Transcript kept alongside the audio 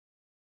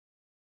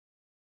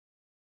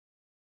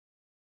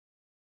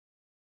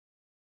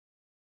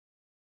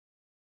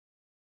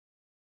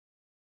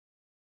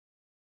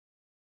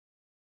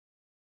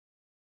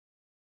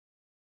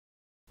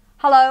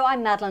Hello,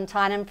 I'm Madeline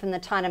Tynan from the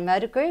Tynan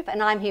Motor Group,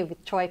 and I'm here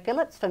with Troy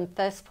Phillips from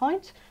First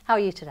Point. How are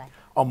you today?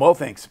 I'm well,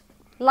 thanks.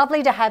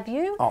 Lovely to have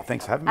you. Oh,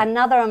 thanks for having me.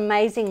 Another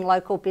amazing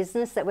local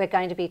business that we're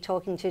going to be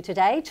talking to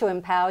today to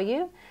empower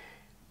you.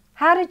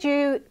 How did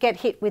you get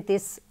hit with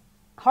this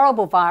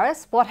horrible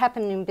virus? What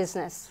happened in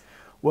business?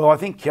 Well, I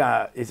think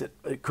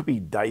it could be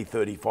day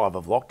 35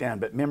 of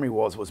lockdown, but memory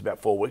was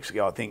about 4 weeks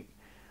ago, I think.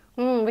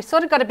 We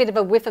sort of got a bit of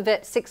a whiff of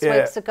it 6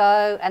 weeks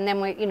ago, and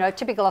then we,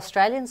 typical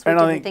Australians, we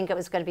didn't think it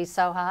was going to be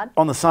so hard.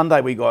 On the Sunday,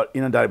 we got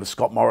inundated with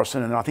Scott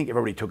Morrison, and I think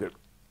everybody took it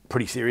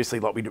pretty seriously.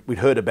 Like we'd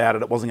heard about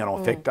it, it wasn't going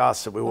to affect us.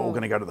 So we were all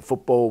going to go to the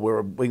football. We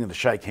were going to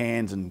shake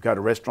hands and go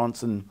to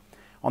restaurants. And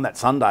on that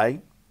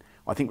Sunday,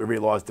 I think we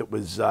realised it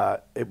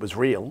was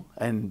real,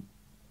 and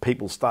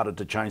people started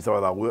to change the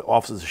way they work.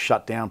 Offices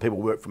shut down.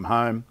 People worked from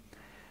home,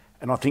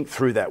 and I think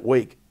through that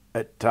week,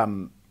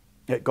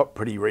 it got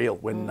pretty real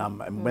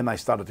when they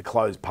started to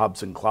close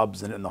pubs and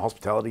clubs and in the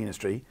hospitality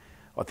industry.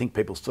 I think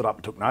people stood up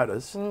and took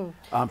notice.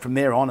 From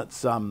there on,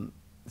 it's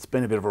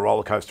been a bit of a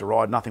roller coaster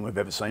ride. Nothing we've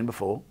ever seen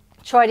before.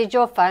 Troy, did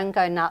your phone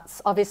go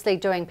nuts? Obviously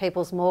doing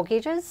people's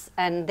mortgages,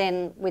 and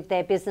then with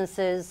their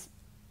businesses,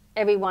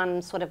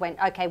 everyone sort of went,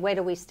 okay, where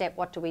do we step?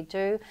 What do we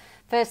do?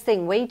 First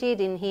thing we did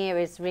in here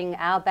is ring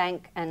our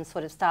bank and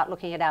sort of start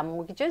looking at our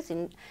mortgages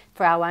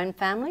for our own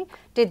family.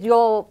 Did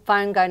your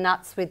phone go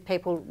nuts with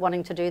people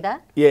wanting to do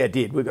that? Yeah, it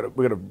did. We've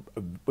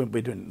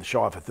been doing the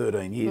Shire for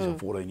 13 years or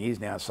 14 years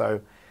now.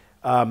 So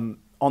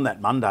on that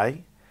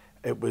Monday,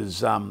 it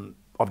was,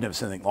 I've never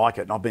seen anything like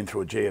it. And I've been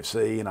through a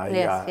GFC and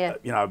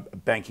a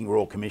banking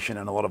Royal Commission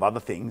and a lot of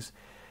other things.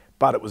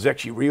 But it was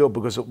actually real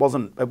because it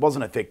wasn't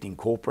affecting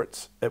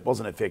corporates. It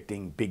wasn't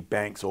affecting big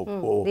banks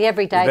or the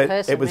everyday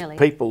person. It was really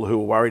people who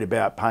were worried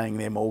about paying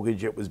their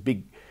mortgage. It was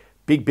big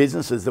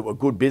businesses that were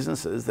good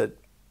businesses that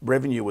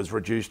revenue was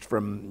reduced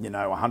from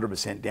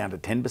 100% down to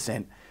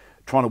 10%,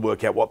 trying to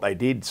work out what they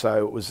did.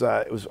 So it was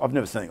I've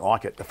never seen anything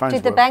like it.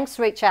 Did the banks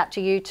reach out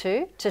to you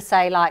too to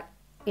say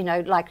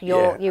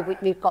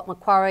you've got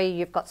Macquarie,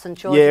 you've got St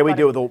George? Yeah, we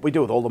deal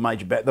with all the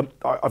major banks.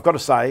 I've got to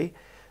say,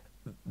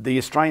 the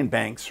Australian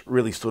banks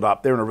really stood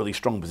up. They're in a really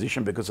strong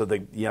position because of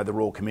the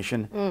Royal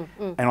Commission,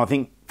 and I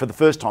think for the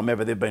first time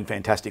ever, they've been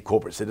fantastic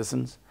corporate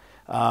citizens.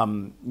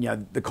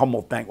 The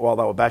Commonwealth Bank, while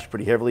they were bashed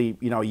pretty heavily,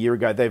 a year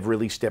ago, they've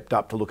really stepped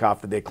up to look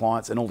after their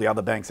clients, and all the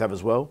other banks have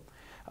as well.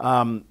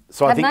 Have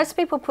most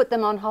people put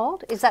them on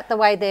hold? Is that the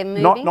way they're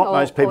moving? Not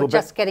most people, or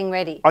just getting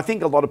ready? I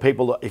think a lot of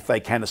people, if they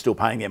can, are still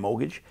paying their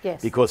mortgage.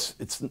 Yes. Because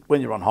it's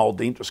when you're on hold,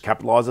 the interest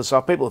capitalises. So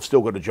if people have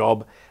still got a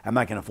job and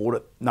they can afford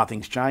it,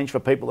 nothing's changed. For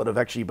people that have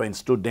actually been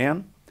stood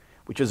down,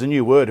 which is a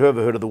new word,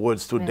 whoever heard of the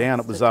word stood down?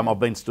 It was I've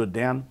been stood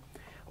down,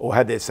 or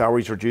had their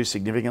salaries reduced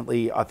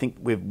significantly. I think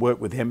we've worked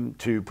with them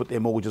to put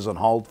their mortgages on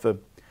hold for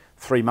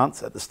 3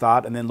 months at the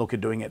start, and then look at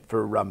doing it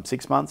for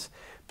 6 months.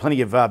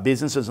 Plenty of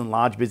businesses and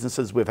large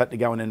businesses, we've had to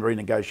go in and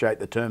renegotiate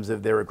the terms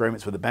of their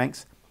agreements with the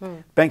banks.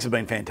 Banks have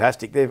been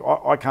fantastic.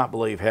 I can't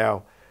believe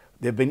how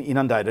they've been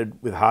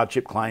inundated with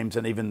hardship claims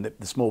and even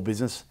the small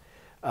business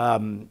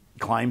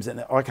claims,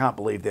 and I can't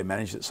believe they've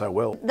managed it so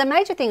well. The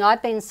major thing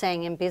I've been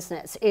seeing in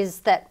business is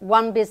that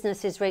one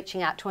business is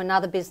reaching out to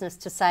another business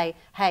to say,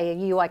 hey, are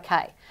you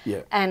okay?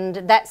 Yeah. And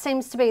that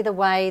seems to be the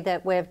way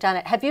that we've done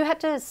it. Have you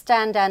had to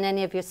stand down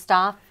any of your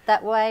staff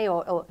that way?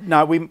 Or?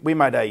 No, we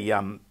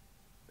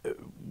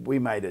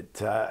made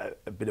it a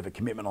bit of a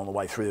commitment on the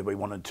way through that we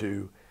wanted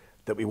to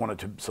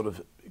sort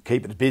of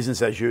keep it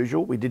business as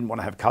usual. We didn't want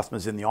to have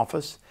customers in the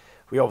office.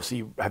 We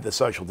obviously have the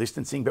social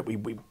distancing, but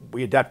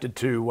we adapted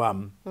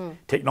to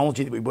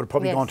technology that we would have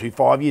probably gone to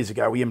 5 years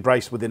ago. We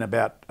embraced within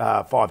about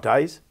 5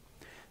 days.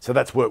 So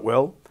that's worked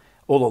well.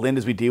 All the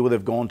lenders we deal with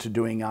have gone to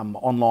doing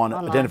online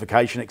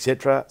identification,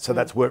 etc. So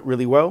that's worked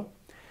really well.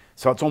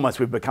 So it's almost,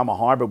 we've become a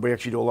hybrid. We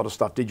actually do a lot of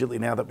stuff digitally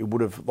now that we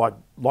would have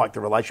liked the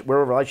relationship.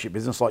 We're a relationship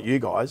business like you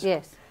guys.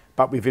 Yes.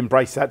 But we've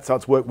embraced that, so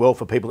it's worked well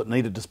for people that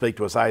needed to speak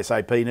to us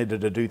ASAP,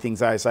 needed to do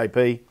things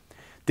ASAP.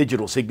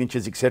 Digital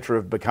signatures, etc.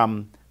 have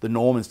become the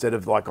norm instead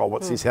of like, oh,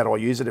 what's this? How do I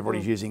use it?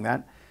 Everybody's using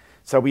that.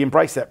 So we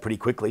embraced that pretty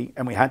quickly,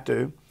 and we had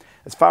to.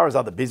 As far as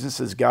other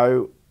businesses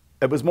go,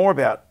 it was more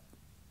about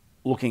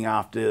looking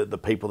after the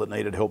people that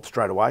needed help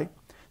straight away.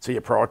 So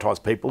you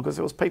prioritise people, because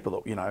there was people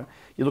that,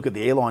 you look at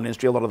the airline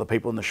industry, a lot of the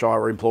people in the Shire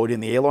were employed in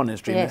the airline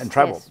industry and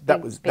travel.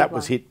 Yes, that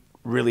was hit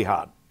really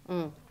hard.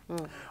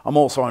 I'm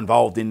also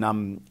involved in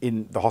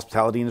the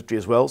hospitality industry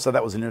as well. So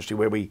that was an industry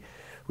where we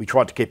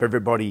tried to keep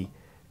everybody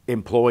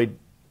employed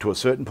to a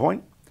certain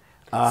point.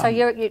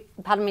 So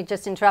pardon me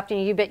just interrupting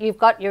you, but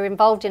you're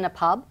involved in a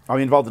pub. I'm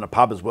involved in a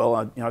pub as well.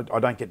 I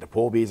don't get to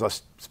pour beers. I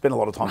spend a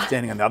lot of time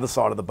standing on the other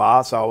side of the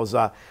bar, so I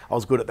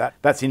was good at that.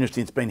 That's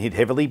interesting. It's been hit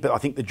heavily, but I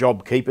think the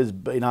job keeper's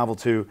been able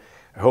to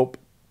help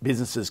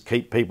businesses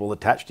keep people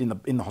attached in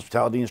the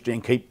hospitality industry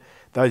and keep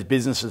those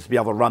businesses to be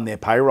able to run their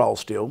payroll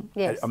still.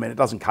 Yes. I mean, it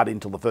doesn't cut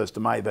until the 1st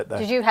of May. But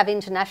did you have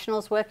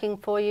internationals working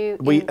for you?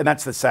 And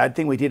that's the sad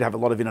thing. We did have a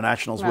lot of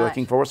internationals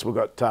working for us. We've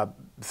got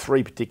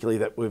 3 particularly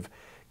that we've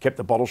kept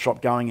the bottle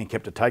shop going and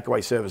kept a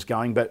takeaway service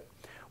going. But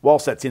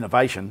whilst that's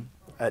innovation,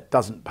 it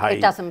doesn't pay.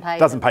 It doesn't pay.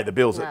 Doesn't pay the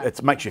bills. No.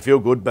 It makes you feel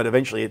good, but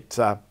eventually it's.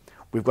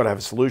 We've got to have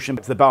a solution.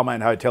 It's the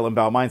Balmain Hotel in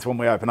Balmain, so when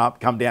we open up,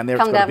 come down there.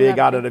 It's got a beer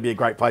garden. It'll be a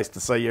great place to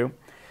see you.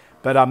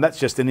 But that's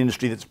just an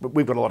industry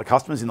we've got a lot of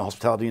customers in the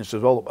hospitality industry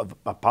as well,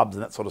 of pubs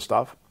and that sort of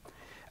stuff.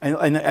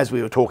 And as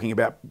we were talking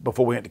about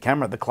before we went to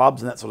camera, the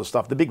clubs and that sort of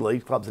stuff, the big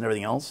league clubs and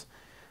everything else,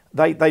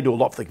 they do a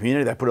lot for the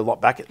community. They put a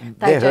lot back in.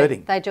 They're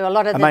hurting. They do a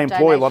lot of and they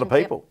employ a lot of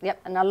people. Yep.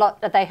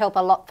 And they help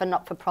a lot for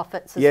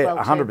not-for-profits as well.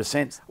 Yeah,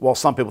 100%. While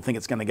some people think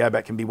it's going to go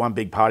back and be one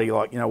big party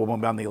like, when we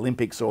won the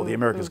Olympics or the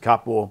America's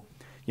Cup or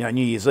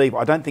New Year's Eve,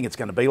 I don't think it's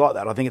going to be like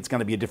that. I think it's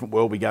going to be a different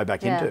world we go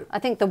back into. I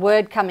think the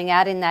word coming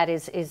out in that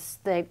is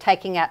they're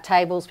taking out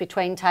tables,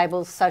 between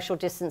tables, social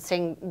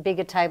distancing,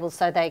 bigger tables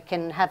so they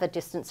can have a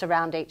distance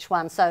around each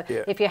one. So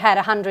if you had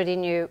 100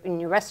 in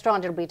your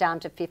restaurant, it'll be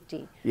down to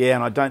 50. Yeah,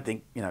 and I don't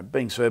think,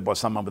 being served by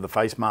someone with a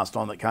face mask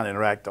on that can't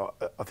interact,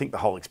 I think the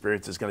whole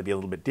experience is going to be a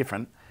little bit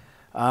different.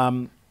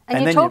 And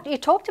you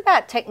talked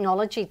about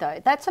technology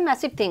though. That's a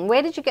massive thing.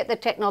 Where did you get the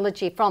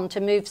technology from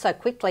to move so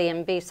quickly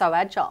and be so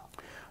agile?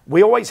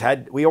 We always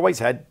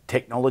had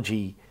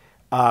technology,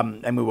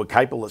 and we were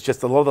capable. It's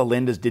just a lot of the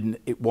lenders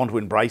didn't want to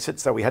embrace it,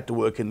 so we had to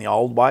work in the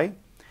old way.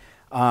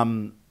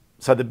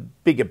 So the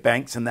bigger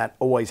banks and that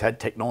always had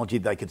technology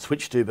they could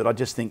switch to, but I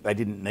just think they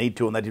didn't need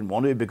to and they didn't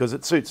want to because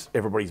it suits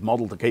everybody's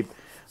model to keep.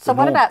 So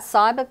what about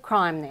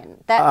cybercrime then?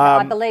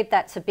 I believe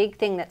that's a big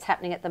thing that's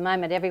happening at the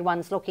moment.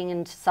 Everyone's looking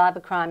into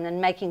cybercrime and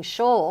making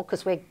sure,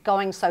 because we're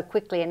going so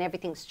quickly and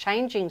everything's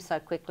changing so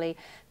quickly,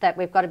 that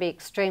we've got to be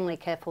extremely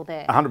careful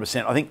there.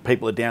 100%. I think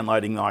people are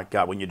downloading, like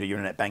when you do your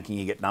internet banking,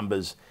 you get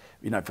numbers.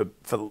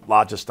 For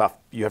larger stuff,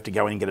 you have to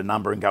go in and get a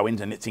number and go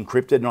in, and it's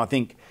encrypted. And I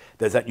think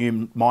there's that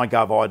new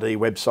MyGov ID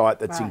website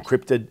that's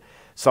encrypted.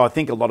 So I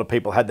think a lot of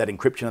people had that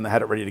encryption and they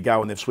had it ready to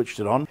go and they've switched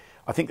it on.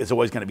 I think there's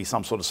always going to be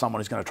someone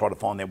who's going to try to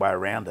find their way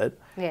around it.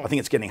 Yeah. I think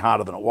it's getting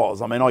harder than it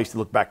was. I mean, I used to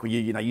look back when you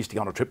used to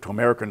go on a trip to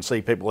America and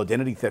see people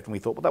identity theft, and we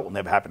thought, well, that will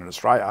never happen in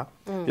Australia.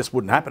 Just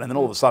wouldn't happen. And then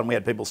all of a sudden we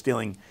had people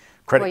stealing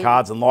credit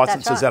cards and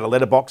licenses out of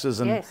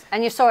letterboxes. And yes,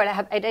 and you saw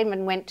it. It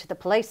even went to the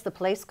police. The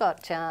police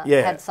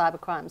had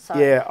cybercrime. So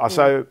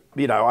so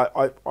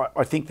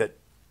I think that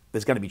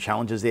there's going to be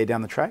challenges there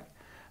down the track,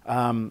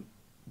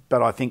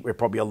 but I think we're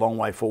probably a long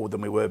way forward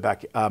than we were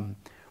back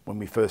when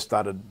we first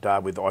started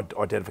with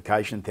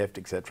identification theft,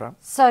 etc.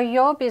 So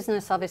your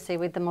business, obviously,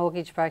 with the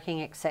mortgage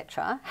broking,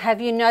 etc.,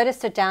 have you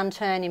noticed a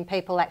downturn in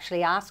people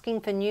actually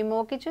asking for new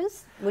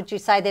mortgages? Would you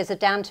say there's a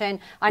downturn?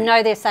 I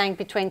know they're saying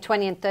between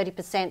 20 and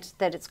 30%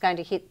 that it's going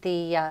to hit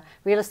the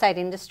real estate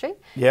industry.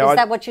 Yeah, is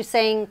that what you're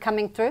seeing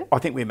coming through? I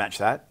think we match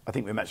that. I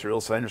think we match the real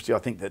estate industry. I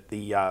think that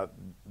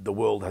the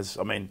world has,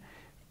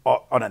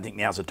 I don't think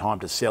now's the time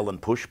to sell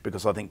and push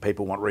because I think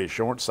people want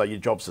reassurance. So your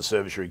job's to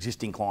service your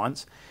existing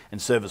clients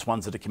and service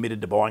ones that are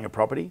committed to buying a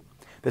property.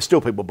 There's still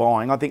people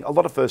buying. I think a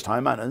lot of first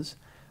homeowners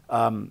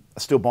are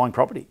still buying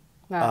property.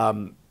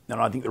 Right.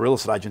 And I think the real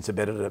estate agents are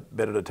better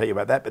to tell you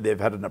about that, but they've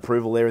had an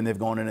approval there and they've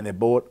gone in and they've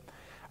bought.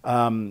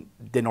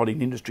 They're not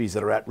in industries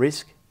that are at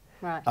risk.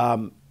 Right.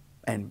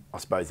 And I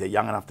suppose they're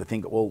young enough to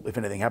think, well, if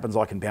anything happens,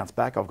 I can bounce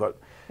back. I've got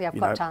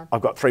time.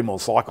 I've got 3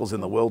 more cycles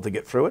in the world to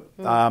get through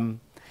it.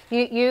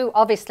 You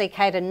obviously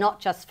cater not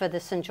just for the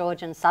St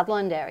George and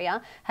Sutherland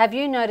area. Have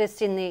you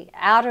noticed in the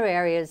outer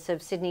areas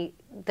of Sydney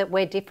that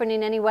we're different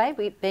in any way,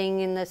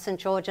 being in the St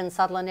George and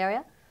Sutherland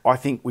area? I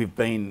think we've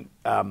been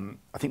hit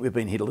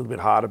a little bit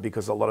harder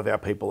because a lot of our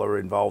people are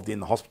involved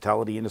in the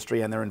hospitality industry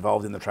and they're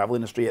involved in the travel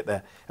industry at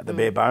the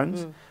bare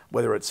bones.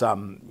 Whether it's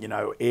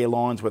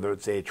airlines, whether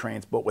it's air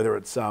transport, whether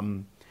it's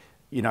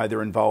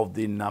they're involved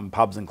in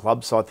pubs and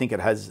clubs. So I think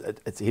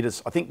it's hit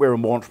us. I think we're a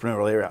more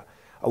entrepreneurial area.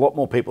 A lot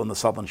more people in the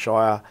Southern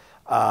Shire,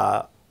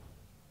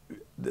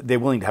 they're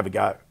willing to have a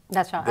go.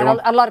 That's right. And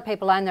a lot of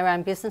people own their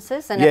own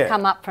businesses and have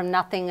come up from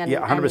nothing. And,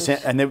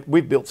 100%. And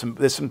we've built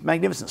there's some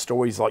magnificent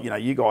stories like,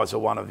 you guys are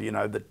one of,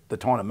 the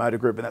Tynan Motor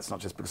Group, and that's not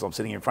just because I'm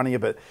sitting in front of you,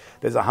 but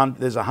there's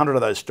 100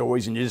 of those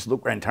stories, and you just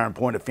look around Tarrant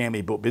Point of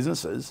family-built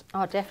businesses.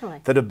 Oh,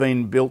 definitely. That have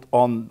been built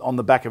on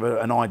the back of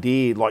an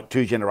idea like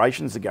 2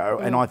 generations ago.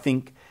 And I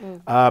think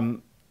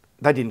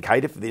they didn't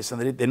cater for this, and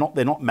they're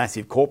not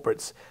massive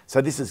corporates.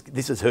 So this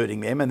is hurting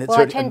them, and it's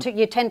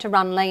you tend to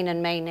run lean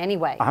and mean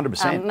anyway.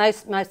 100%.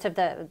 Most of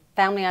the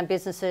family-owned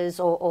businesses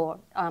or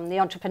the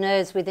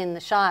entrepreneurs within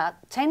the Shire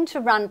tend to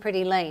run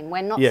pretty lean.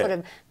 We're not sort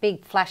of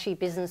big flashy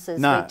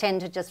businesses. No. We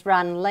tend to just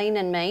run lean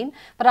and mean.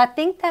 But I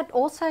think that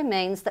also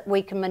means that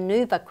we can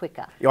manoeuvre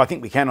quicker. Yeah, I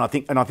think we can. I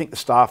think the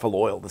staff are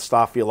loyal. The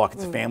staff feel like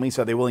it's a family,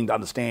 so they're willing to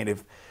understand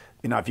if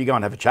you go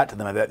and have a chat to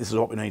them about this is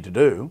what we need to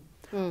do.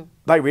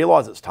 They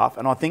realise it's tough,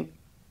 and I think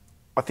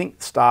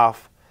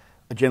staff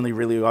generally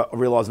really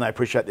realise and they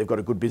appreciate they've got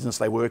a good business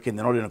they work in.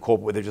 They're not in a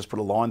corporate where they've just put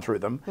a line through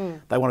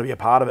them. They want to be a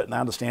part of it and they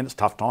understand it's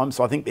tough times.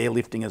 So I think they're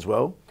lifting as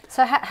well.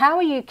 So how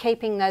are you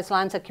keeping those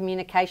lines of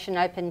communication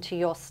open to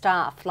your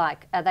staff?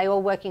 Like, are they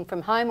all working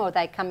from home or are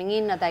they coming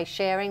in? Are they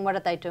sharing? What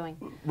are they doing?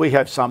 We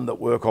have some that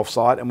work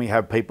off-site and we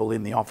have people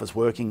in the office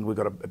working. We've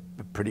got a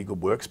pretty good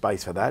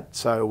workspace for that.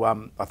 So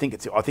I think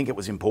it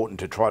was important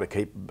to try to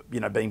keep,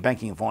 being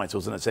banking and finance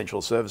was an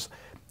essential service.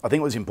 I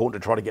think it was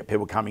important to try to get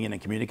people coming in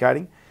and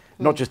communicating,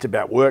 not just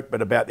about work,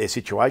 but about their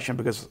situation,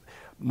 because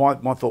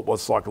my thought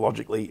was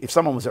psychologically, if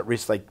someone was at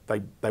risk,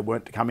 they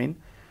weren't to come in.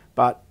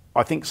 But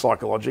I think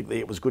psychologically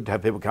it was good to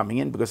have people coming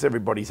in because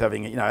everybody's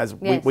having, as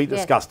we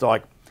discussed,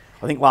 like,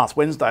 I think last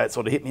Wednesday it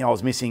sort of hit me,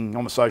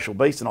 I'm a social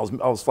beast and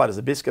I was flat as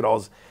a biscuit. I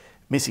was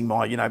missing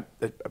my,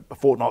 a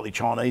fortnightly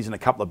Chinese and a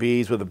couple of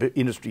beers with the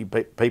industry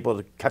people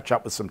to catch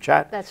up with some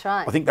chat. That's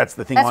right. I think that's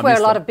the thing. That's where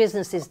a lot of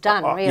business is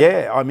done, really.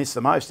 Yeah, I miss the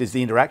most is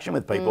the interaction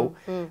with people.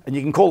 And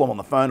you can call them on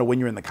the phone or when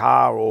you're in the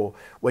car or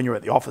when you're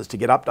at the office to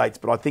get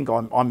updates, but I think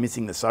I'm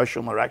missing the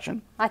social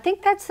interaction. I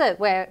think that's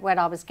where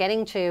I was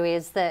getting to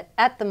is that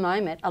at the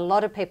moment, a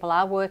lot of people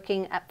are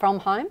working from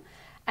home,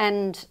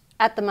 and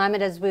at the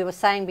moment, as we were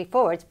saying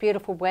before, it's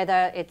beautiful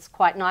weather. It's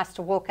quite nice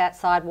to walk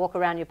outside, walk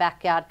around your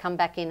backyard, come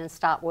back in and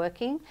start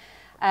working.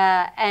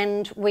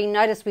 And we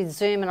notice with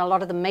Zoom and a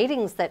lot of the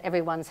meetings that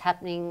everyone's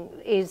happening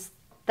is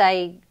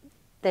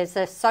there's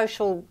a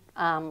social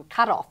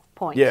cut-off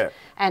point. Yeah.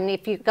 And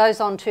if it goes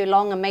on too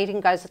long, a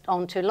meeting goes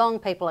on too long,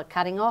 people are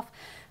cutting off.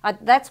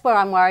 That's where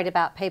I'm worried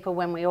about people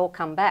when we all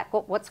come back.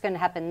 What's going to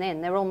happen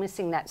then? They're all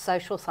missing that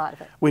social side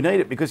of it. We need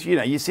it because,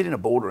 you sit in a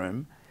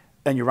boardroom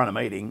and you run a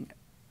meeting.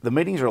 The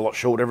meetings are a lot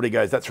shorter. Everybody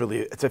goes,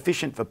 it's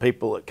efficient for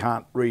people that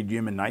can't read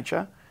human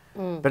nature.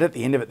 But at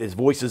the end of it, there's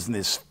voices and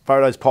there's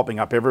photos popping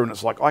up everywhere. And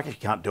it's like, I actually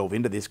can't delve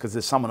into this because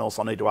there's someone else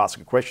I need to ask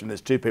a question.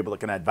 There's two people that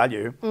can add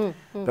value.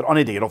 But I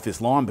need to get off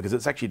this line because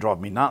it's actually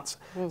driving me nuts.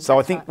 So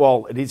I think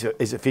while it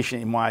is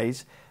efficient in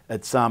ways,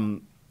 it's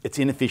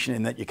inefficient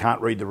in that you can't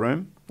read the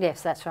room.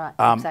 Yes, that's right.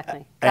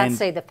 Exactly. Can't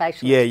see the facial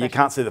expression. Yeah, you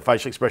can't see the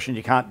facial expression.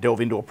 You can't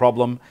delve into a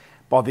problem.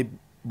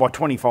 By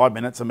 25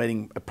 minutes, a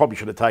meeting probably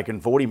should have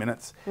taken 40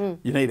 minutes.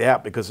 You need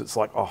out because it's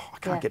like, I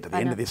can't get to the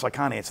end of this. I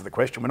can't answer the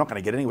question. We're not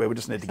going to get anywhere. We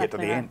just need to get to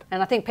the end.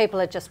 And I think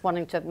people are just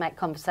wanting to make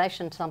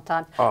conversation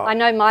sometimes. I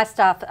know my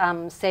staff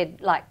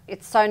said, like,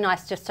 it's so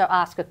nice just to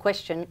ask a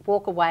question,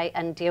 walk away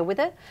and deal with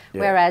it.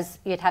 Yeah. Whereas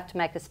you'd have to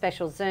make a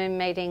special Zoom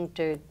meeting,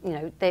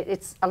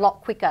 it's a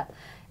lot quicker.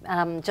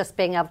 Just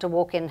being able to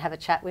walk in and have a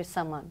chat with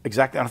someone.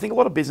 Exactly. And I think a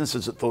lot of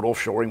businesses that thought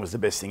offshoring was the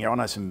best thing. I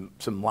know some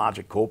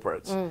larger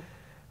corporates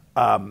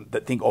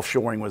that think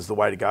offshoring was the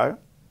way to go.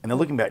 And they're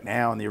looking back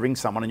now and you ring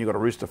someone and you've got a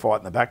rooster fight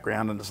in the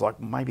background and it's like,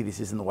 maybe this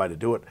isn't the way to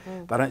do it.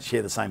 They don't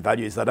share the same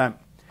values. They don't,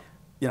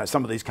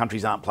 some of these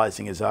countries aren't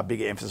placing as a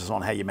bigger emphasis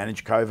on how you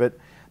manage COVID.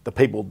 The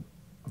people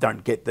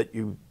don't get that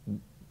you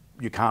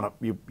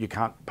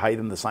can't pay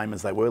them the same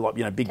as they were.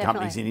 Like, big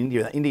companies in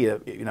India,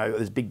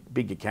 there's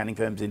big accounting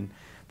firms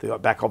they've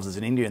got back offices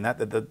in India and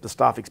the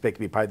staff expect to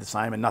be paid the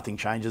same and nothing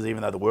changes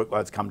even though the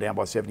workload's come down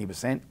by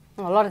 70%.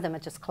 Well, a lot of them are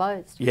just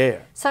closed. Yeah.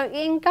 So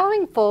in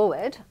going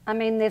forward,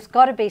 there's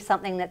got to be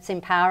something that's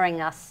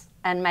empowering us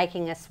and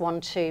making us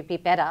want to be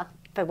better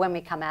for when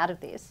we come out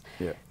of this.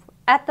 Yeah.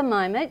 At the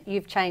moment,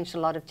 you've changed a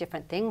lot of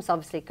different things,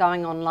 obviously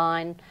going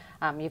online,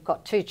 you've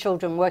got 2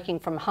 children working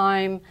from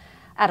home,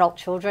 adult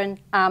children.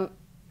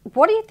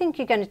 What do you think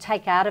you're going to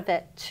take out of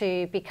it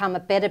to become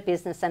a better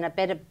business and a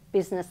better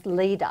business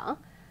leader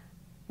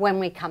when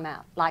we come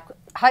out? Like,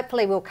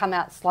 hopefully we'll come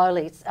out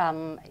slowly,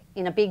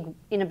 in a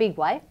big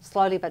way,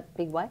 slowly but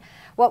big way.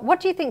 What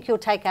do you think you'll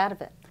take out of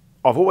it?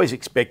 I've always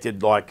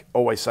expected,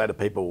 always say to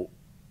people,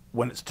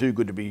 when it's too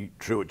good to be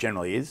true, it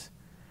generally is.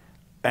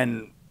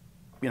 And,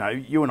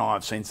 you and I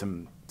have seen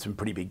some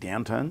pretty big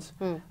downturns.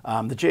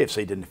 The GFC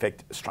didn't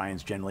affect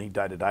Australians generally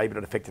day to day, but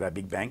it affected our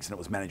big banks and it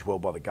was managed well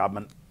by the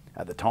government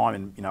at the time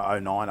in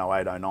 09,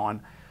 08,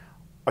 09.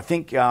 I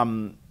think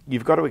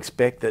you've got to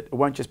expect that it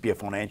won't just be a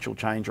financial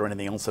change or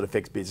anything else that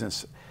affects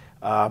business.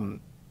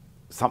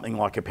 Something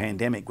like a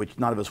pandemic, which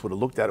none of us would have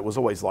looked at. It was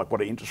always like, what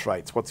are interest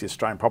rates? What's the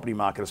Australian property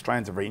market?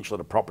 Australians are very interested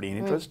in property and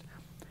interest.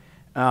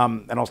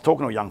 And I was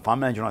talking to a young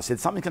fund manager and I said,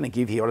 something's going to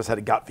give here. I just had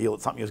a gut feel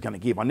that something was going to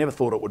give. I never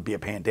thought it would be a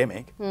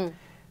pandemic.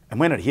 And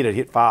when it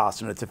hit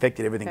fast and it's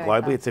affected everything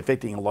globally. It's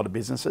affecting a lot of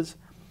businesses.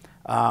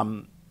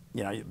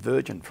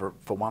 Virgin for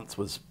once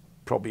was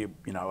probably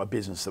a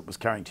business that was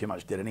carrying too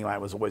much debt anyway.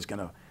 It was always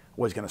going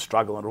to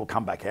struggle and it'll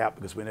come back out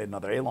because we need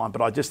another airline.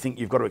 But I just think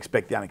you've got to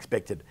expect the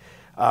unexpected.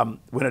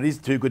 When it is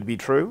too good to be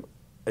true,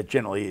 it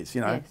generally is.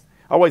 Yes.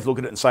 I always look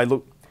at it and say,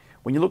 look,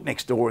 when you look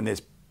next door and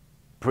there's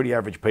pretty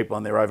average people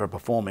and they're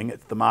overperforming,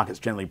 the market's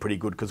generally pretty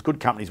good because good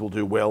companies will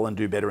do well and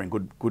do better in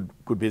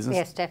good business.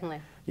 Yes,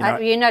 definitely.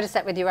 You notice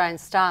that with your own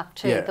staff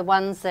too. Yeah. The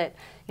ones that,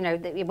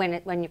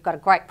 when you've got a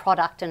great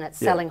product and it's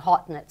selling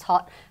hot and it's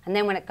hot, and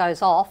then when it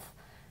goes off,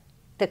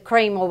 the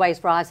cream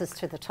always rises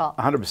to the top.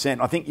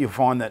 100%. I think you'll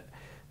find that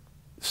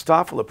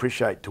staff will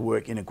appreciate to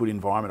work in a good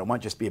environment. It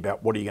won't just be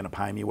about what are you going to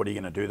pay me, what are you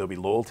going to do. There'll be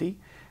loyalty.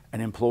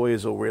 and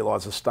employers will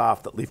realise the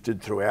staff that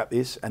lifted throughout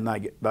this, and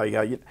they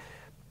go,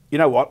 you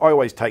know what? I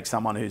always take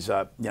someone who's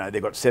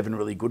they've got 7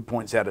 really good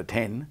points out of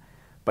 10,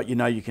 but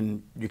you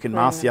can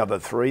master the other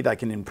 3. They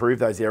can improve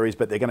those areas,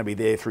 but they're going to be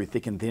there through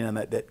thick and thin, and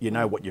that you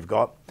know what you've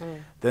got.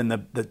 Then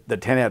the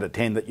 10 out of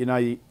 10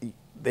 that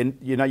then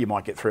you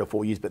might get 3 or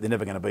 4 years, but they're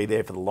never going to be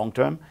there for the long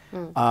term.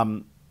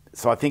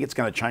 So I think it's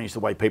going to change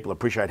the way people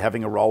appreciate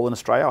having a role in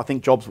Australia. I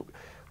think jobs,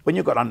 when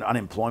you've got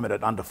unemployment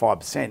at under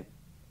 5%,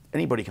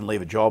 anybody can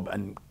leave a job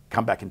and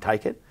come back and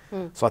take it.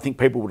 So I think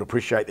people would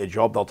appreciate their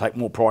job. They'll take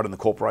more pride in the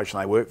corporation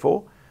they work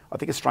for. I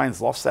think Australians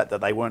lost that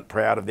they weren't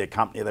proud of their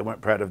company, they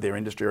weren't proud of their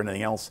industry or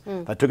anything else.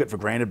 They took it for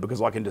granted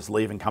because I can just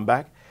leave and come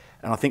back.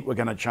 And I think we're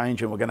going to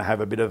change, and we're going to have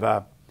a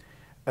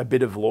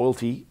bit of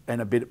loyalty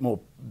and a bit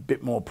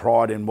more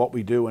pride in what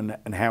we do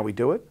and how we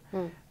do it.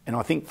 And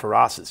I think for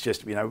us, it's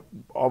just, I've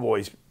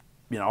always,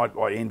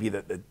 I envy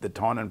the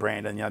Tynan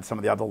brand and some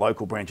of the other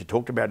local brands you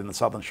talked about in the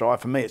Southern Shire.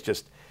 For me, it's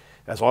just,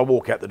 as I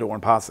walk out the door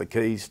and pass the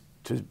keys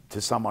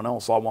to someone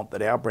else, I want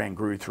that our brand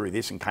grew through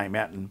this and came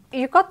out. And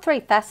you've got 3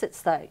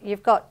 facets though.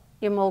 You've got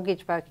your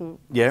mortgage broking.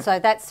 Yeah. So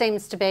that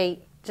seems to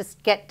be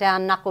just get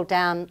down, knuckle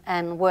down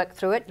and work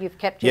through it. You've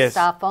kept your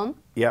staff on.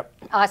 Yep.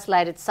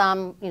 Isolated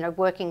some,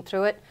 working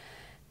through it.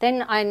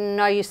 Then I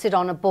know you sit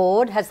on a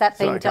board. Has that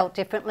been dealt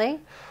differently?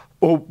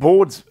 Well,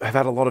 boards have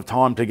had a lot of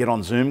time to get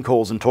on Zoom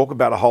calls and talk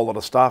about a whole lot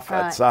of stuff.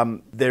 Right. It's,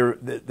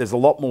 there's a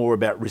lot more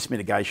about risk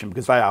mitigation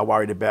because they are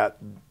worried about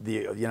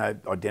the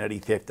identity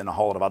theft and a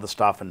whole lot of other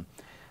stuff. And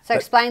so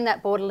explain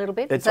that board a little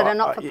bit. Is it a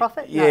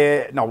not-for-profit?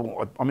 Yeah,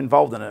 no, I'm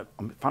involved in it.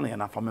 Funnily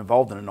enough, I'm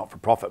involved in a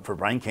not-for-profit for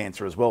brain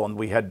cancer as well. And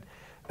we had,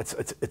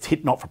 it's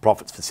hit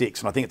not-for-profits for 6,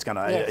 and I think it's going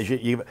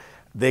to.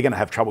 They're going to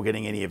have trouble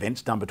getting any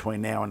events done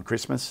between now and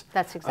Christmas.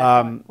 That's exactly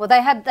right. Well,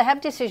 they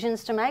have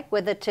decisions to make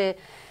whether to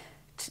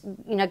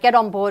get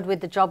on board with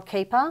the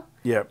JobKeeper.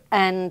 Yeah.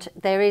 And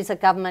there is a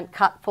government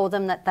cut for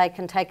them that they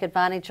can take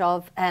advantage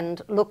of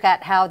and look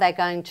at how they're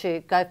going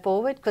to go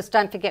forward. Because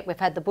don't forget, we've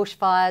had the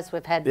bushfires,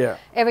 we've had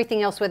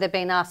everything else where they've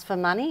been asked for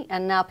money,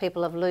 and now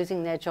people are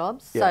losing their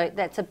jobs. Yeah. So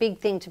that's a big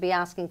thing to be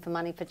asking for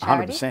money for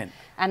charity. 100%.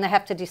 And they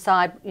have to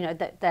decide,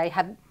 that they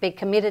be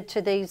committed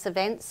to these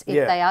events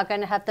if they are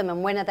going to have them,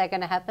 and when are they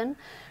going to happen.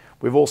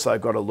 We've also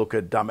got to look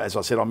at, as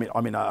I said,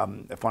 I'm in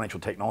a financial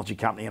technology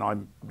company,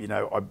 and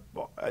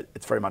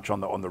it's very much on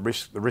the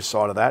risk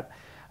side of that,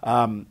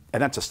 and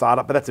that's a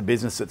startup, but that's a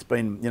business that's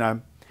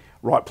been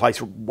right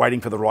place,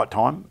 waiting for the right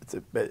time.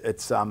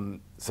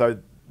 So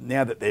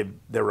now that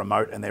they're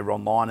remote and they're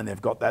online and they've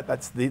got that,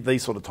 that's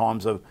these sort of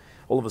times of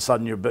all of a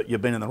sudden you've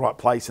been in the right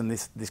place, and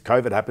this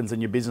COVID happens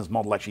and your business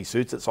model actually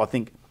suits it. So I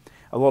think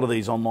a lot of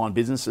these online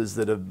businesses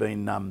that have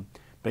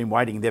been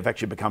waiting, they've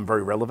actually become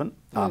very relevant.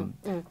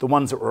 The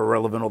ones that were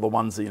irrelevant, or the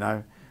ones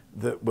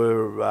that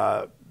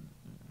were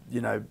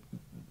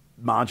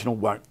marginal,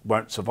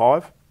 won't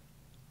survive.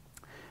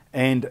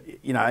 And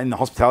in the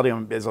hospitality,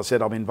 as I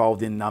said, I'm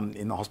involved in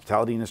the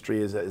hospitality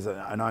industry as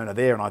an owner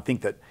there, and I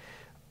think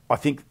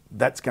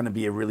that's going to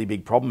be a really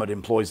big problem. It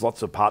employs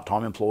lots of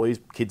part-time employees,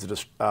 kids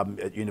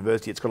at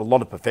university. It's got a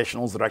lot of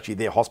professionals that are actually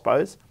there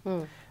hospos.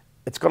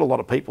 It's got a lot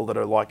of people that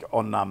are like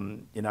on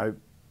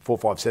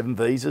 457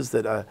 visas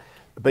that are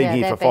been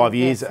here for 5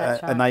 years,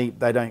 and they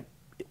don't,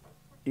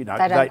 they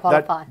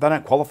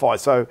don't qualify.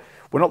 So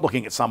we're not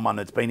looking at someone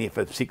that's been here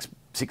for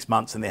six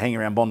months and they're hanging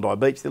around Bondi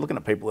Beach. They're looking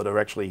at people that are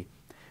actually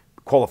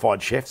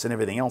qualified chefs and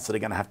everything else that are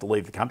going to have to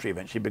leave the country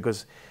eventually,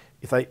 because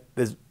if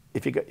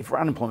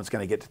unemployment's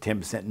going to get to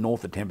 10%,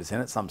 north of 10%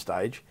 at some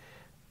stage,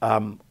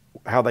 how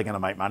are they going to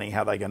make money?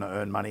 How are they going to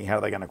earn money? How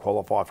are they going to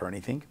qualify for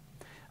anything?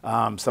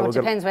 So it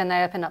depends when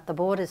they open up the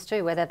borders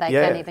too, whether they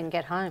can even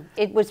get home.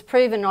 It was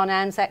proven on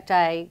Anzac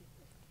Day,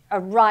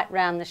 right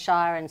round the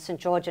Shire and St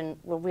George and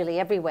really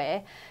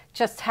everywhere,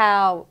 just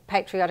how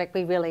patriotic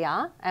we really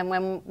are. And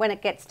when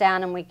it gets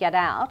down and we get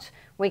out,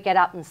 we get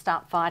up and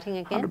start fighting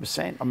again.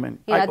 100%. I mean,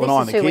 April and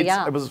I and the kids,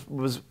 it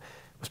was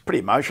pretty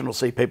emotional to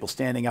see people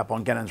standing up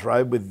on Gannon's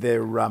Road with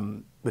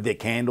their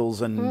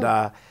candles, and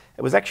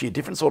it was actually a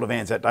different sort of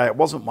Anzac Day. It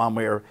wasn't one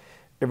where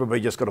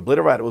everybody just got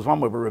obliterated. It was one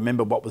where we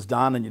remembered what was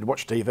done, and you'd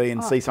watch TV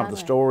and see some of the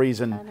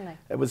stories, and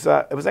it was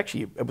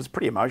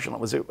pretty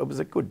emotional. It was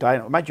a good day,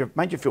 and it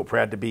made you feel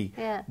proud to be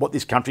what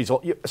this country's.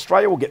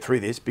 Australia will get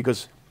through this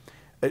because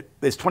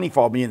there's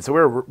 25 million, so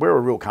we're a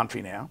real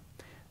country now.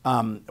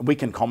 We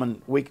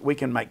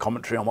can make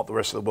commentary on what the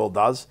rest of the world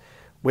does.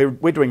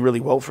 We're doing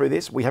really well through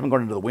this. We haven't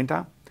gone into the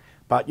winter,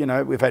 but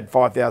we've had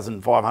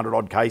 5,500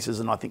 odd cases,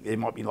 and I think there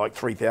might be like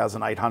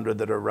 3,800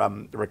 that are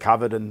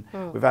recovered, and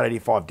we've had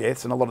 85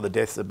 deaths, and a lot of the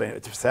deaths have been,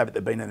 it's sad that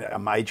they've been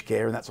in aged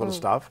care and that sort of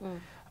stuff.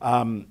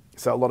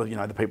 So a lot of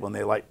the people in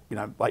their late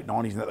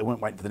 90s and that, they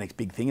weren't waiting for the next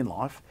big thing in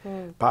life.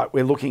 But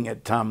we're looking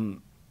at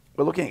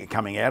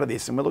coming out of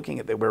this, and we're looking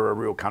at that we're a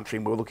real country,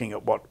 and we're looking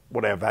at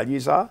what our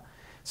values are.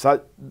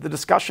 So the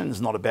discussion's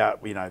not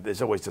about,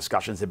 there's always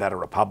discussions about a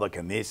republic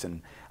and this,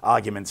 and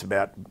arguments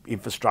about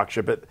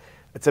infrastructure, but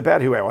It's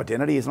about who our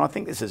identity is, and I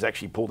think this has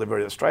actually pulled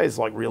everybody in Australia, is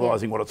like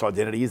realising what its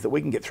identity is, that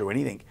we can get through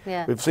anything.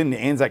 Yeah. We've seen the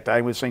Anzac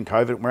Day, we've seen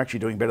COVID, and we're actually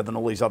doing better than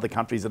all these other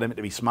countries that are meant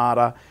to be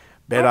smarter,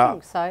 better. I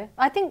think so.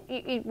 I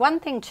think one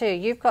thing too,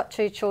 you've got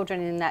 2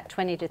 children in that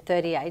 20 to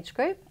 30 age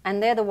group,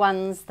 and they're the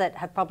ones that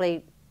have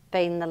probably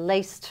been the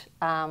least,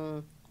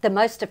 the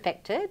most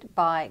affected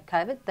by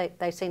COVID.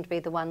 They seem to be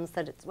the ones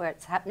that where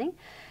it's happening.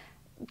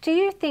 Do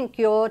you think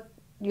your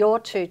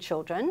 2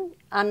 children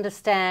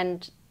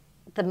understand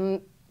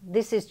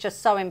this is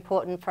just so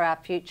important for our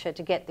future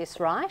to get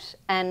this right?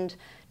 And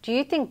do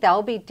you think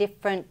they'll be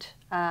different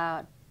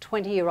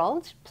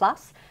 20-year-olds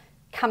plus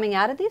coming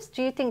out of this?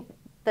 Do you think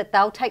that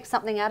they'll take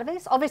something out of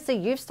this? Obviously,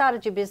 you've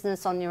started your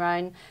business on your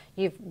own.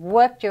 You've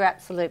worked your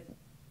absolute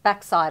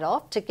backside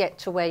off to get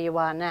to where you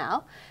are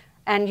now.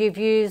 And you've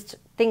used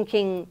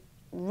thinking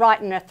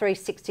right in a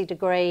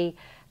 360-degree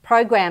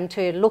program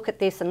to look at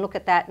this and look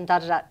at that and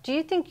da-da-da. Do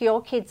you think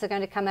your kids are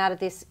going to come out of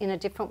this in a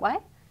different way?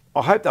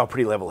 I hope they're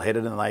pretty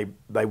level-headed, and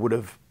they would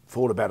have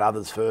thought about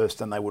others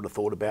first, and they would have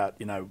thought about,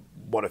 you know,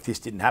 what if this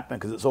didn't happen,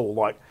 because it's all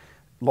like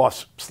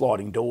life's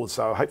sliding doors.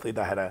 So hopefully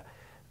they had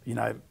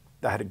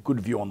a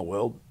good view on the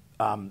world,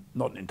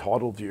 not an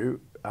entitled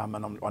view,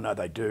 and I know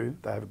they do.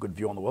 They have a good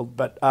view on the world,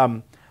 but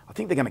I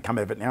think they're going to come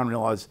out of it now and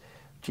realise,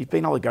 gee,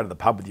 being able to go to the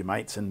pub with your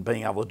mates and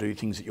being able to do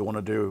things that you want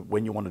to do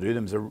when you want to do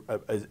them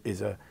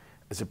is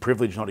a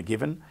privilege, not a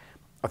given.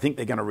 I think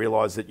they're going to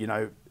realise that, you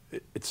know,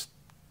 it's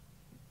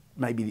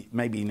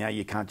maybe now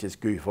you can't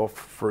just goof off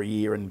for a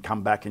year and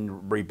come back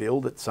and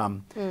rebuild. It's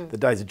the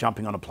days of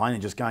jumping on a plane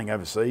and just going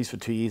overseas for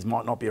 2 years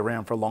might not be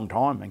around for a long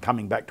time, and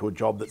coming back to a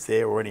job that's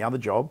there or any other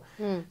job.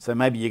 So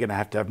maybe you're going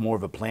to have more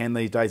of a plan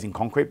these days in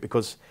concrete,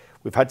 because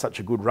we've had such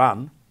a good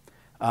run.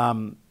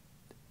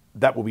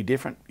 That will be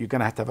different. You're going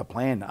to have a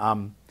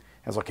plan.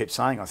 As I kept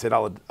saying, I said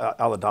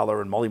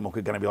Ulladulla and Mollymook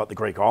are going to be like the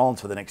Greek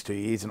islands for the next 2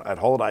 years at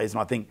holidays, and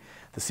I think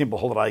the simple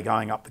holiday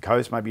going up the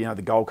coast, maybe, you know,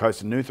 the Gold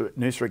Coast and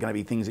Noosa are going to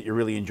be things that you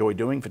really enjoy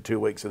doing for 2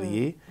 weeks of the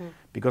year,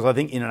 because I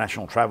think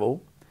international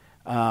travel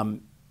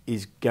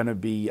is going to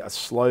be a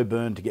slow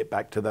burn to get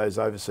back to those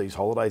overseas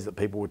holidays that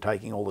people were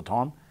taking all the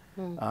time.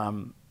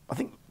 I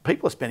think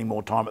people are spending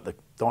more time at the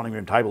dining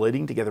room table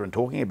eating together and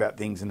talking about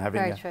things and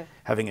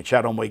having a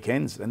chat on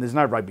weekends, and there's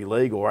no rugby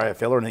league or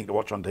AFL or anything to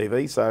watch on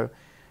TV, so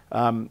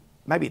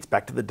maybe it's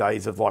back to the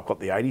days of like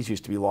what the 80s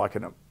used to be like,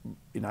 and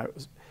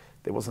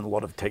there wasn't a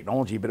lot of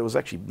technology, but it was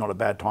actually not a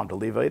bad time to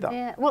live either.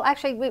 Yeah, well,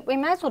 actually, we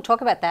may as well talk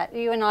about that.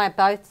 You and I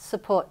both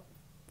support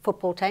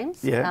football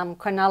teams.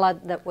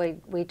 Cronulla that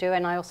we do,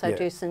 and I also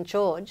do St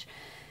George.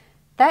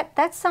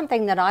 That's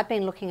something that I've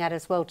been looking at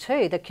as well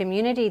too. The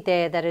community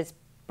there that is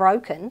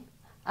broken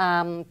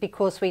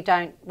because we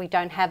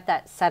don't have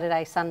that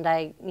Saturday,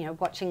 Sunday, you know,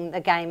 watching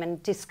the game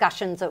and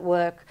discussions at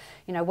work,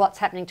 you know, what's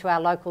happening to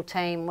our local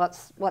team,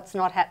 what's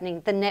not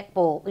happening, the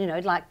netball, you know,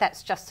 like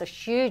that's just a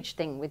huge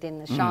thing within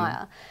the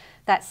Shire.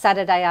 That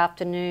Saturday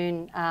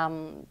afternoon,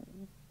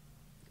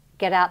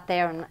 get out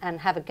there and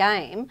have a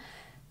game.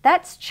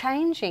 That's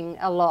changing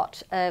a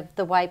lot of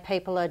the way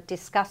people are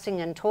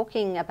discussing and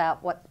talking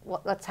about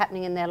what's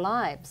happening in their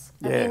lives.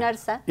 Have you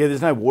noticed that? Yeah,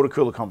 there's no water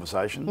cooler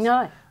conversations.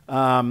 No.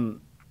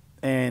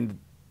 And,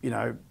 you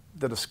know,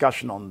 the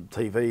discussion on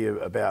TV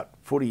about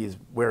footy is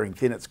wearing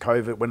thin, it's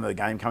COVID, when are the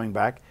game coming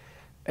back?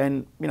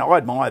 And, you know, I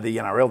admire the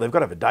NRL. They've got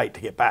to have a date to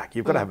get back.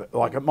 You've got to have,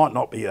 like, it might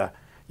not be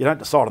you don't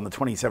decide on the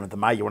 27th of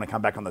May you want to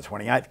come back on the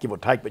 28th, give or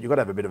take, but you've got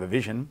to have a bit of a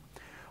vision.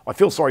 I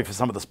feel sorry for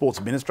some of the sports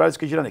administrators,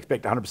 because you don't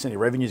expect 100% of your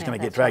revenue is going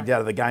to get dragged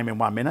out of the game in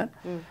 1 minute.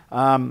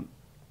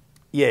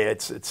 Yeah,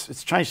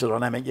 it's changed the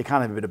dynamic. You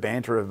can't have a bit of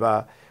banter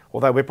of,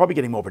 although we're probably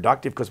getting more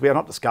productive because we are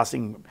not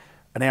discussing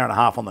an hour and a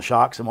half on the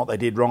Sharks and what they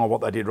did wrong or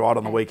what they did right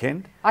on the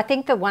weekend. I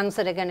think the ones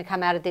that are going to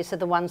come out of this are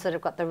the ones that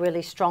have got the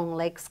really strong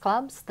legs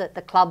clubs, that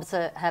the clubs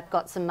have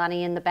got some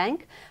money in the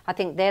bank. I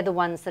think they're the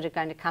ones that are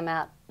going to come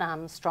out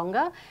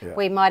stronger. Yeah.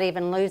 We might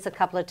even lose a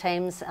couple of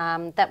teams.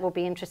 That will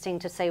be interesting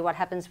to see what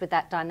happens with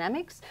that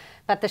dynamics.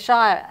 But the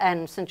Shire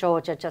and St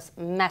George are just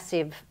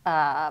massive,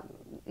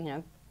 you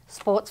know,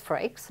 sports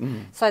freaks.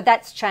 So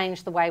that's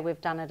changed the way we've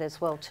done it as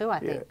well too, I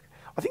think.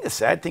 I think the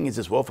sad thing is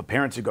as well for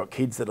parents who've got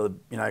kids that are,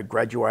 you know,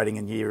 graduating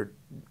in year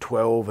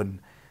 12 and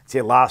it's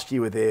their last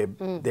year with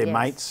their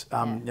mates,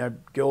 you know,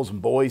 girls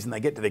and boys, and they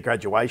get to their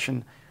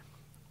graduation.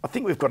 I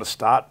think we've got to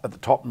start at the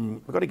top,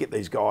 and we've got to get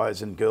these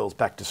guys and girls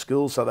back to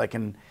school so they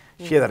can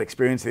share that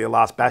experience of their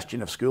last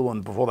bastion of school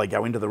and before they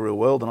go into the real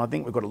world. And I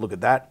think we've got to look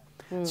at that.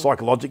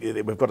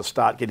 Psychologically, we've got to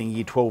start getting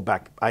year 12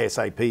 back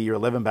ASAP, year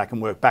 11 back,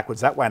 and work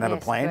backwards that way and have a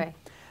plan.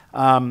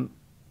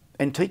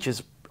 And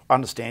teachers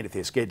understand if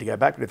they're scared to go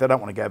back, but if they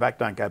don't want to go back,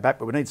 don't go back.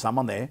 But we need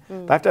someone there.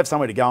 They have to have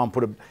somewhere to go and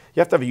you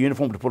have to have a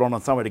uniform to put on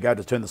and somewhere to go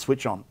to turn the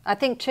switch on. I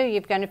think too you're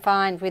going to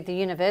find with the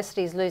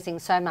universities losing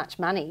so much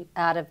money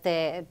out of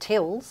their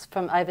tills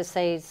from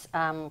overseas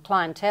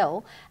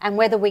clientele, and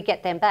whether we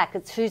get them back,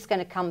 it's who's going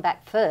to come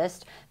back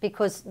first,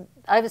 because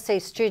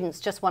overseas students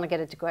just want to get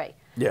a degree.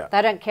 Yeah.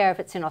 They don't care if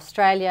it's in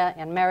Australia,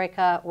 in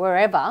America,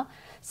 wherever.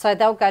 So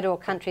they'll go to a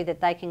country that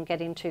they can get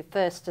into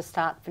first to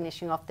start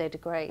finishing off their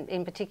degree.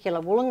 In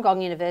particular,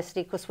 Wollongong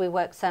University, because we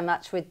work so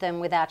much with them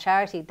with our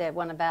charity, they're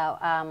one of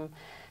our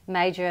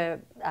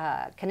major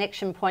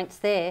connection points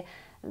there.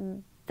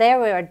 They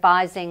were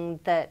advising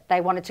that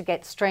they wanted to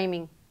get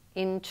streaming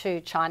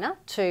into China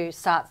to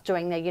start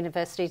doing their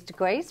university's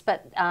degrees,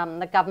 but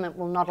the government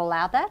will not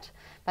allow that,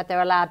 but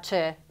they're allowed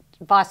to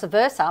vice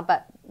versa,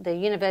 but the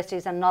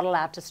universities are not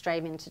allowed to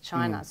stream into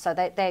China, so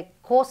their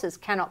courses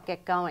cannot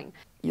get going.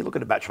 You look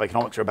at a Bachelor of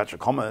Economics or a Bachelor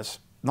of Commerce,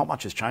 not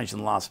much has changed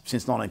since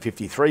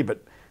 1953,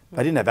 but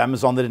they didn't have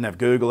Amazon, they didn't have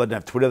Google, they didn't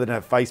have Twitter, they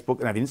didn't have Facebook,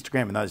 they didn't have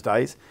Instagram in those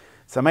days.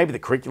 So maybe the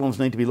curriculums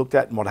need to be looked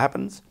at and what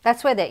happens.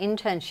 That's where their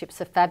internships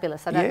are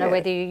fabulous. I don't know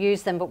whether you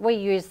use them, but we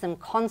use them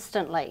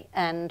constantly.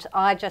 And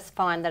I just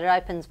find that it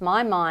opens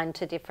my mind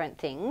to different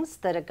things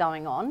that are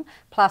going on.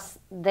 Plus,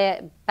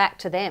 they're back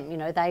to them. You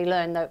know, they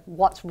learn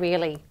what's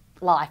really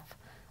life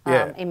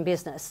in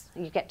business.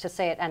 You get to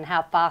see it and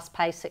how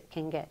fast-paced it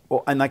can get.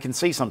 Well, and they can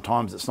see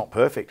sometimes it's not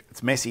perfect.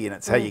 It's messy and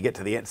it's how you get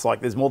to the end. It's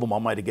like there's more than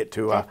one way to get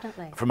to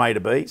from A to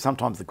B.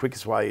 Sometimes the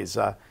quickest way is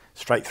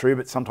straight through,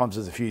 but sometimes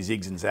there's a few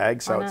zigs and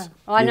zags. So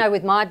I know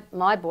with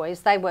my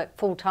boys, they work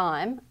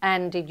full-time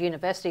and did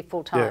university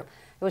full-time. Yeah.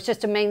 It was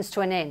just a means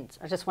to an end.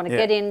 I just want to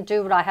get in,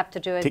 do what I have to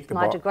do at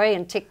my degree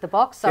and tick the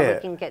box so we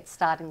can get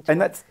starting. And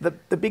that's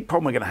the big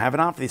problem we're going to have. And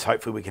after this,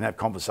 hopefully we can have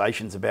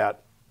conversations about,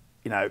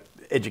 you know,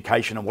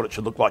 education and what it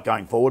should look like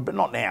going forward, but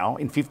not now.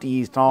 In 50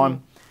 years'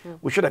 time,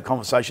 we should have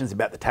conversations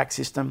about the tax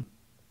system,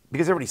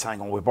 because everybody's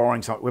saying, oh, we're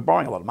borrowing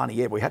a lot of money.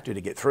 Yeah, we have to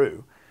get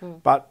through.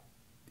 But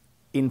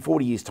in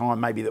 40 years' time,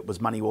 maybe that was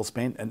money well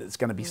spent, and it's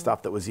going to be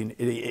stuff that was it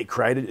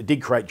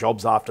did create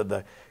jobs after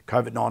the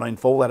COVID-19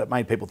 fallout. It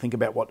made people think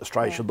about what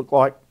Australia should look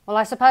like. Well,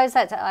 I suppose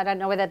I don't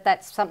know whether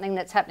that's something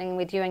that's happening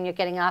with you and you're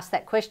getting asked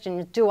that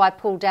question. Do I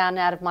pull down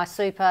out of my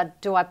super?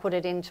 Do I put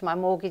it into my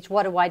mortgage?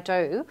 What do I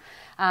do?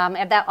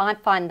 And I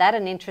find that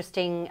an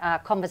interesting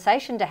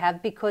conversation to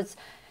have, because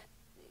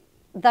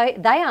they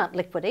aren't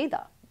liquid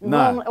either.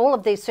 No. All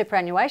of these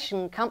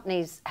superannuation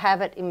companies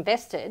have it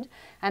invested,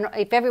 and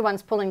if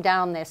everyone's pulling down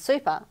on their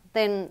super,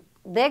 then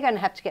they're going to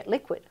have to get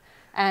liquid.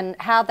 And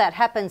how that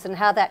happens and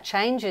how that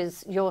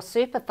changes your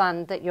super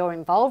fund that you're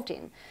involved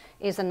in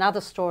is another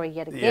story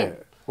yet again.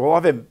 Yeah. Well,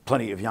 I've had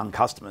plenty of young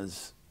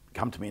customers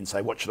come to me and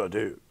say, what should I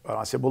do? And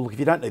I said, well, look, if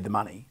you don't need the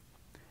money,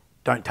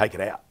 don't take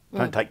it out.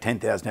 Don't take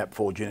 10,000 out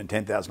before June and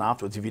 10,000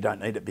 afterwards if you don't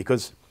need it,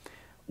 because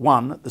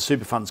one, the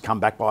super funds come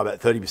back by about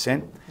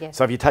 30%. Yes.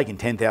 So if you're taking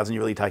 10,000,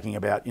 you're really taking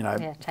about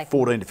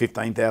 14 to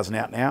 15,000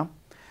 out now.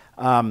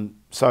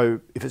 So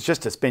if it's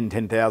just to spend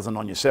 10,000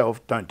 on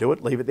yourself, don't do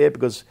it. Leave it there,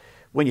 because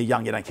when you're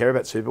young, you don't care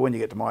about super. When you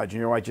get to my age and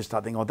your age, you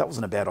start thinking, oh, that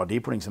wasn't a bad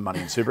idea putting some money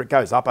in super. It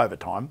goes up over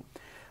time.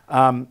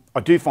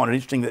 I do find it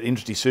interesting that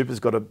industry super's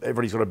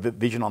everybody's got a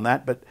vision on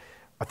that, but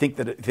I think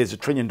that if there's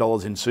 $1 trillion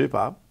in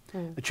super,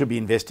 it should be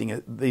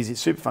investing. These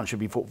super funds should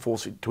be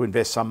forced to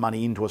invest some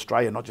money into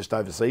Australia, not just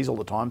overseas all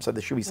the time. So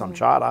there should be some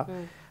charter.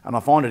 And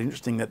I find it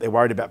interesting that they're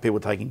worried about people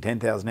taking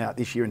 10,000 out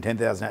this year and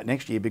 10,000 out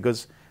next year,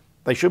 because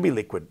they should be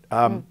liquid.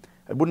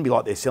 It wouldn't be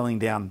like they're selling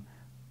down,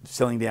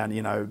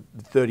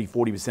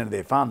 30-40% of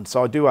their fund.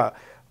 So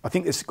I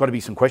think there's got to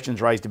be some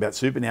questions raised about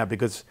super now,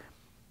 because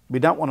we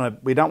don't want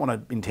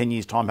to in 10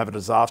 years' time have a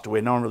disaster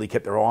where no one really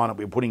kept their eye on it.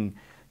 We're putting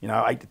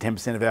 8 to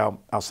 10% of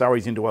our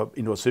salaries into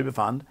a super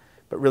fund,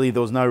 but really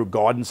there was no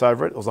guidance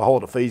over it. There was a whole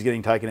lot of fees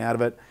getting taken out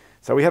of it.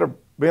 So we had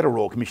a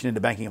Royal Commission into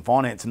banking and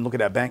finance, and look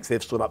at our banks,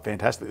 they've stood up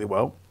fantastically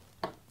well.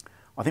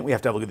 I think we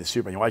have to have a look at the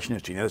superannuation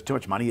industry. Now, there's too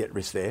much money at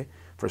risk there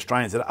for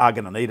Australians that are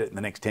going to need it in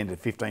the next 10 to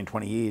 15,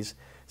 20 years.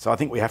 So I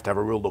think we have to have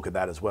a real look at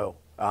that as well,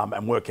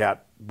 and work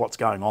out what's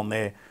going on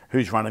there,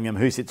 who's running them,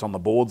 who sits on the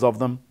boards of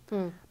them.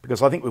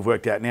 Because I think we've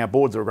worked out now,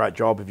 boards are a great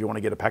job if you want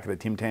to get a packet of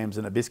Tim Tams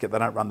and a biscuit. They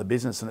don't run the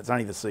business, and it's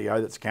only the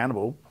CEO that's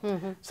accountable.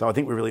 So I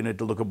think we really need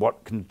to look at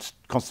what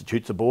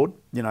constitutes a board.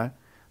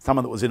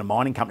 Someone that was in a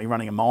mining company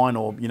running a mine,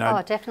 or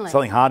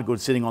selling hard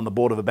goods sitting on the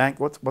board of a bank.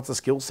 What's the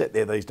skill set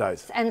there these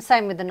days? And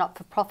same with the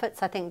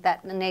not-for-profits. I think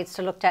that needs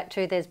to looked at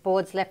too. There's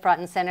boards left, right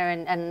and centre,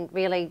 and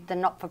really the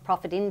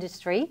not-for-profit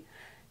industry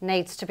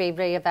needs to be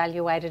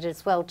re-evaluated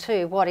as well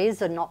too. What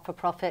is a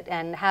not-for-profit,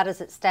 and how does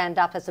it stand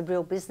up as a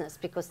real business,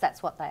 because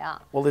that's what they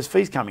are. Well, there's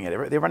fees coming out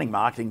everywhere. They're running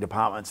marketing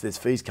departments. There's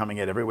fees coming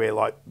out everywhere.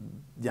 Like,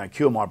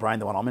 Cure My Brain,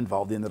 the one I'm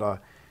involved in, that I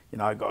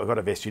got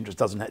a vested interest,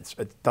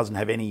 doesn't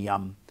have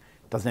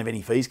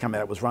any fees come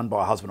out. It was run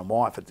by a husband and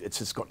wife. It's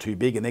just got too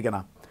big, and they're going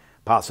to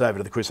pass over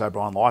to the Chris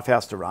O'Brien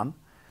Lifehouse to run.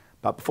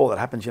 But before that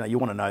happens, you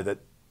want to know that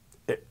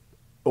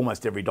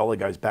almost every dollar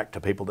goes back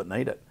to people that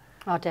need it.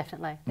 Oh,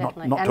 definitely. Not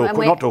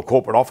to a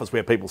corporate office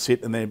where people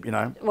sit and then,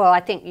 Well, I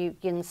think you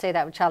can see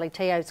that with Charlie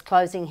Teo's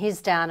closing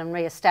his down and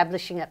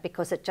re-establishing it,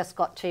 because it just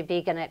got too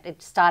big, and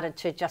it started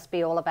to just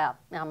be all about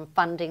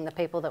funding the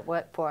people that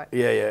work for it.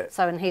 Yeah.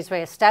 So, and he's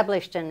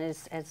re-established and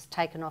has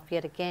taken off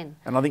yet again.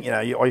 And I think,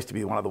 I used to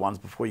be one of the ones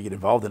before you get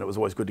involved, and it was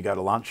always good to go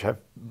to lunch, have,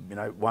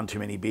 one too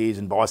many beers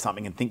and buy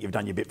something and think you've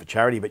done your bit for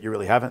charity, but you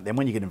really haven't. Then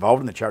when you get involved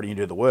in the charity and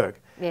you do the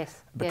work, it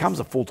becomes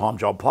a full-time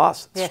job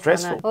plus. It's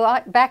stressful.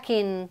 Well, back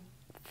in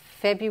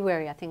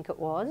February, I think it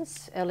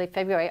was, early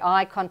February,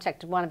 I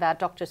contacted one of our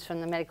doctors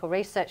from the Medical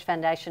Research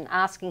Foundation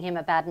asking him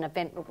about an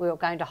event that we were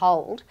going to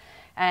hold,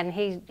 and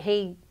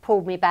he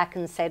pulled me back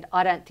and said,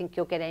 I don't think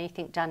you'll get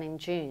anything done in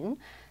June.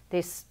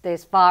 This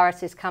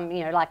virus is coming,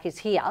 you know, like is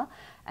here.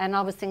 And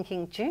I was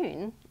thinking,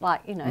 June?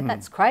 Like, you know,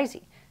 that's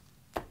crazy.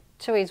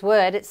 To his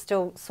word, it's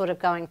still sort of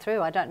going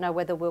through. I don't know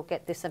whether we'll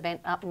get this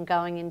event up and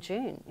going in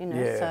June, you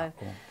know. Yeah, so.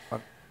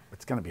 well,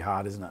 it's going to be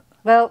hard, isn't it?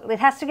 Well, it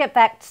has to get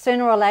back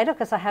sooner or later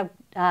because I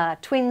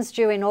have twins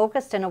due in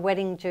August and a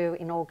wedding due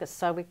in August,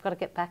 so we've got to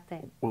get back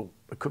there. Well,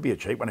 it could be a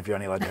cheap one if you're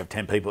only allowed to have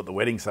 10 people at the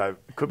wedding, so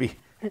it could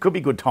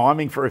be good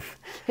timing for if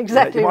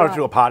exactly you might right. have to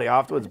do a party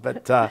afterwards.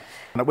 But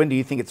when do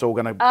you think it's all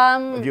going to?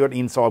 Have you got an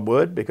inside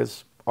word?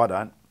 Because I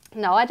don't.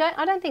 No, I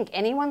don't think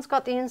anyone's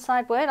got the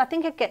inside word. I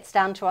think it gets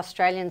down to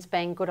Australians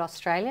being good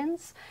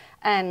Australians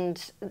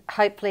and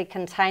hopefully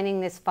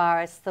containing this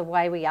virus the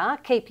way we are,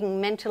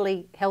 keeping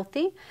mentally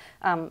healthy,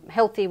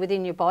 healthy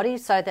within your body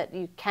so that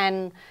you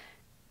can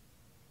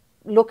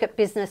look at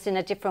business in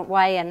a different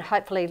way and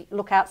hopefully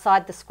look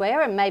outside the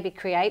square and maybe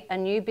create a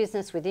new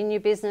business within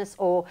your business,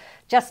 or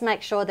just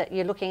make sure that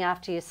you're looking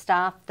after your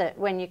staff, that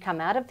when you come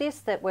out of this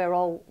that we're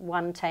all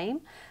one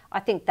team.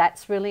 I think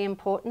that's really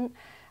important.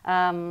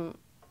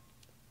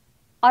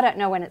 I don't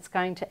know when it's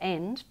going to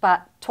end,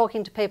 but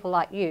talking to people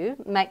like you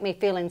make me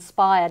feel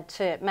inspired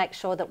to make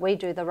sure that we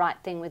do the right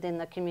thing within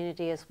the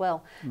community as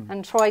well.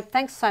 And Troy,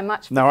 thanks so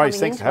much for coming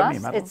thanks into for having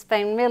us. me, Madeline. It's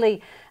been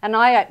really an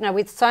eye-opener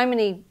with so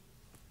many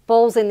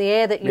balls in the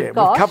air that you've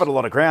got. We've covered a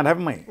lot of ground,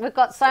 haven't we? We've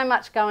got so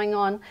much going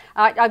on.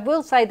 I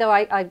will say, though,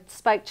 I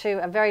spoke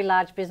to a very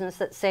large business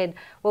that said,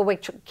 well, we're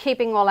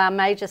keeping all our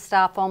major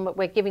staff on, but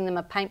we're giving them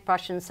a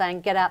paintbrush and saying,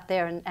 get out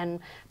there and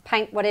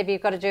paint whatever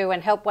you've got to do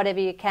and help whatever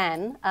you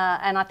can.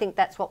 And I think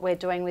that's what we're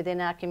doing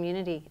within our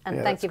community.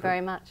 And thank you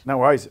very much. No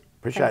worries.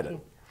 Appreciate it.